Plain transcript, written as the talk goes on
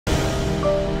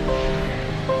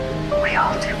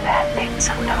thing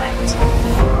sometimes.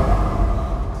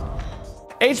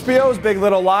 HBO's Big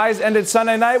Little Lies ended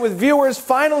Sunday night with viewers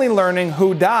finally learning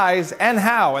who dies and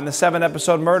how in the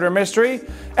 7-episode murder mystery.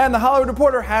 And The Hollywood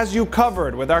Reporter has you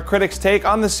covered with our critics' take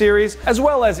on the series, as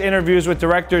well as interviews with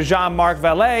director Jean-Marc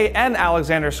Vallee and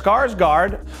Alexander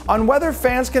Skarsgard on whether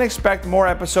fans can expect more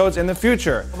episodes in the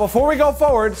future. Before we go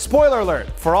forward, spoiler alert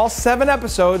for all 7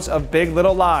 episodes of Big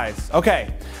Little Lies.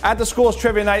 Okay, at the school's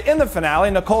trivia night in the finale,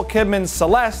 Nicole Kidman's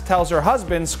Celeste tells her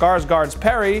husband, Skarsgard's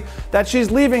Perry, that she's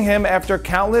leaving him after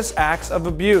countless acts of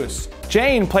abuse.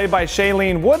 Jane, played by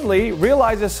Shailene Woodley,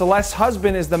 realizes Celeste's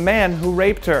husband is the man who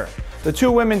raped her. The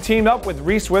two women teamed up with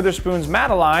Reese Witherspoon's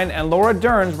Madeline and Laura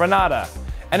Dern's Renata.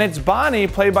 And it's Bonnie,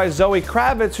 played by Zoe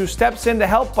Kravitz, who steps in to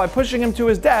help by pushing him to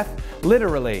his death,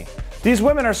 literally. These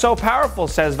women are so powerful,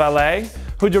 says Vallee,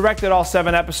 who directed all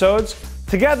 7 episodes.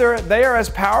 Together, they are as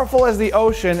powerful as the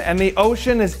ocean, and the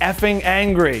ocean is effing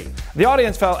angry. The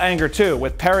audience felt anger too,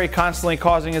 with Perry constantly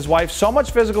causing his wife so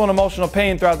much physical and emotional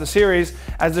pain throughout the series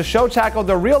as the show tackled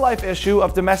the real-life issue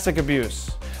of domestic abuse.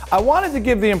 I wanted to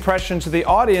give the impression to the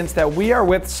audience that we are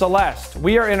with Celeste.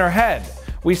 We are in her head.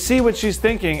 We see what she's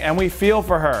thinking, and we feel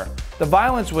for her. The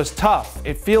violence was tough.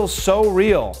 It feels so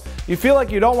real. You feel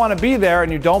like you don't want to be there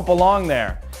and you don't belong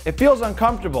there. It feels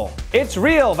uncomfortable. It's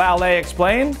real, Vallee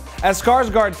explained. As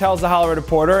Skarsgard tells The Hollywood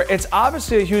Reporter, it's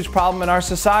obviously a huge problem in our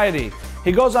society.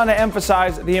 He goes on to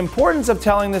emphasize the importance of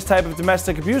telling this type of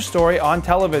domestic abuse story on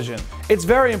television. It's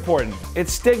very important.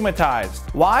 It's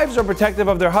stigmatized. Wives are protective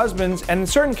of their husbands, and in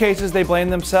certain cases they blame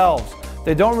themselves.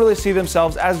 They don't really see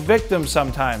themselves as victims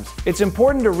sometimes. It's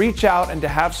important to reach out and to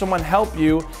have someone help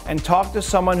you and talk to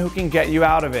someone who can get you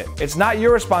out of it. It's not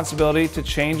your responsibility to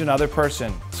change another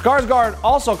person. Skarsgard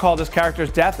also called his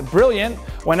character's death brilliant.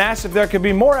 When asked if there could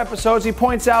be more episodes, he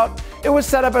points out it was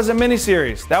set up as a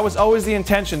miniseries. That was always the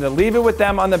intention, to leave it with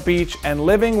them on the beach and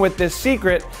living with this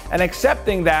secret and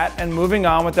accepting that and moving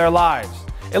on with their lives.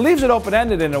 It leaves it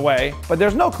open-ended in a way, but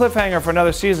there's no cliffhanger for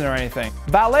another season or anything.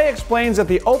 Vallee explains that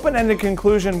the open-ended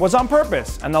conclusion was on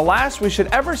purpose and the last we should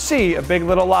ever see of Big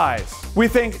Little Lies. We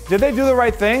think, did they do the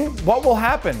right thing? What will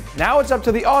happen? Now it's up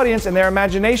to the audience and their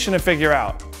imagination to figure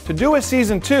out. To do a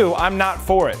season 2, I'm not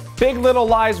for it. Big Little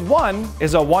Lies 1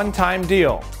 is a one-time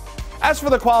deal. As for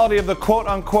the quality of the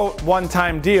quote-unquote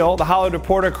one-time deal, The Hollywood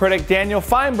Reporter critic Daniel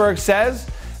Feinberg says,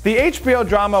 the HBO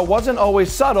drama wasn't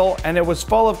always subtle and it was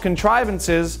full of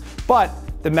contrivances, but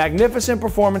the magnificent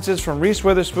performances from Reese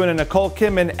Witherspoon and Nicole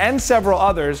Kidman and several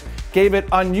others gave it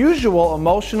unusual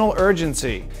emotional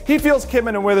urgency. He feels Kidman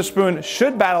and Witherspoon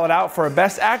should battle it out for a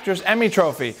Best Actress Emmy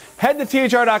trophy. Head to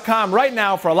THR.com right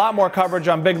now for a lot more coverage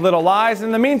on Big Little Lies.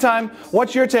 In the meantime,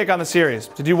 what's your take on the series?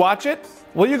 Did you watch it?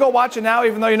 Will you go watch it now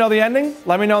even though you know the ending?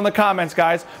 Let me know in the comments,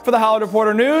 guys. For The Hollywood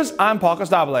Reporter News, I'm Paul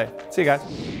Costabile. See you guys.